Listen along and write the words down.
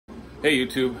Hey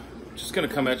YouTube, just gonna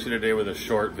come at you today with a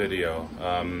short video.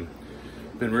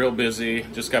 Been real busy,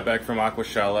 just got back from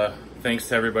Aquashella. Thanks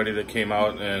to everybody that came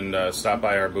out and stopped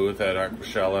by our booth at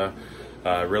Aquashella.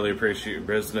 Really appreciate your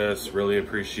business, really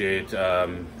appreciate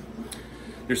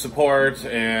your support,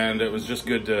 and it was just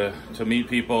good to meet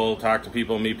people, talk to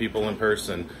people, meet people in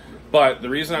person. But the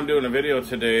reason I'm doing a video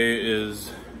today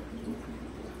is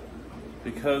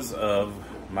because of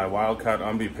my wild-caught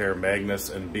Umbee pair,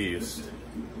 Magnus and Beast.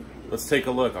 Let's take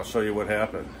a look. I'll show you what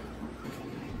happened.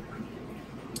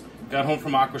 Got home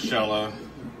from Aquashella,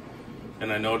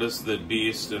 and I noticed that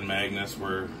Beast and Magnus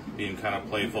were being kind of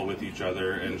playful with each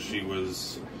other, and she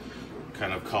was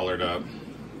kind of colored up.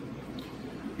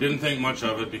 Didn't think much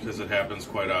of it because it happens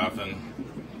quite often.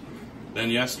 Then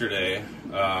yesterday,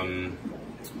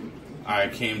 I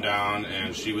came down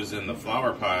and she was in the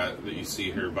flower pot that you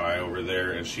see her by over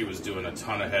there, and she was doing a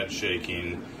ton of head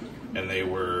shaking, and they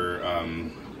were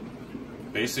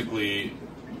basically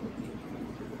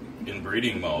in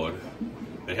breeding mode.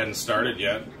 They hadn't started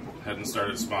yet, hadn't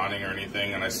started spawning or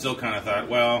anything, and I still kind of thought,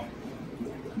 well,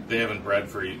 they haven't bred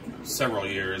for several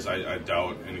years, I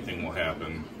doubt anything will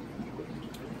happen.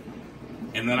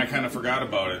 And then I kind of forgot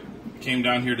about it. Came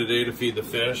down here today to feed the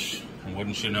fish, and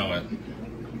wouldn't you know it,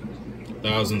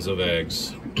 thousands of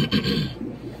eggs.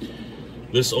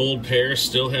 This old pair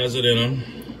still has it in them.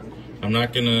 I'm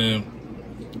not gonna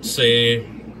say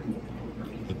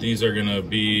that these are gonna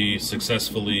be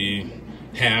successfully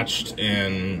hatched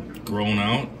and grown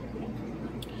out.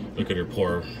 Look at her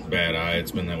poor bad eye,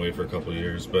 it's been that way for a couple of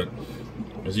years, but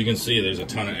as you can see, there's a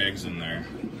ton of eggs in there.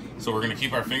 So we're gonna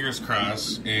keep our fingers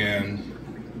crossed, and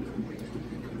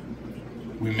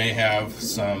we may have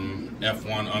some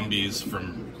F1 Umbees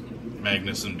from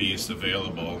Magnus and Beast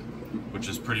available, which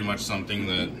is pretty much something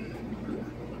that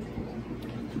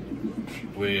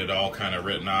we had all kind of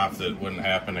written off that wouldn't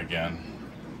happen again.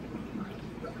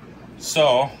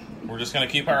 So we're just going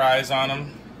to keep our eyes on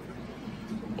them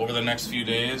over the next few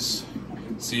days,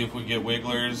 see if we get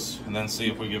wigglers, and then see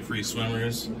if we get free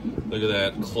swimmers. Look at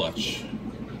that clutch.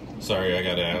 Sorry, I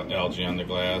got algae on the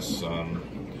glass,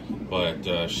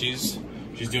 but she's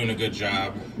doing a good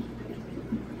job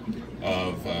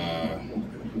of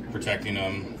protecting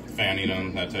them, fanning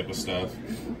them, that type of stuff.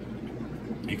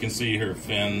 You can see her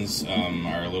fins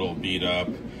are a little beat up.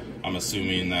 I'm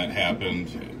assuming that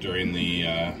happened during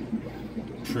the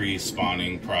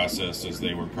pre-spawning process, as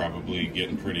they were probably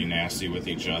getting pretty nasty with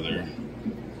each other.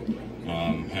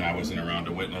 And I wasn't around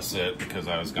to witness it because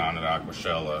I was gone at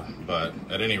Aquashella. But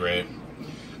at any rate,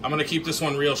 I'm going to keep this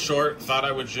one real short. Thought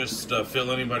I would just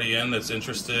fill anybody in that's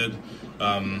interested.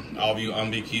 All of you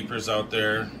Umbee keepers out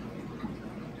there,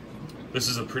 this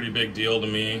is a pretty big deal to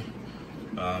me.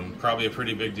 Probably a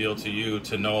pretty big deal to you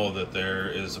to know that there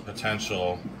is a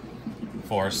potential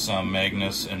for some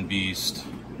Magnus and Beast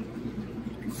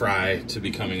fry to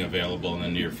be coming available in the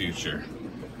near future.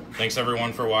 Thanks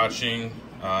everyone for watching.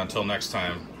 Until next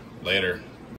time, later.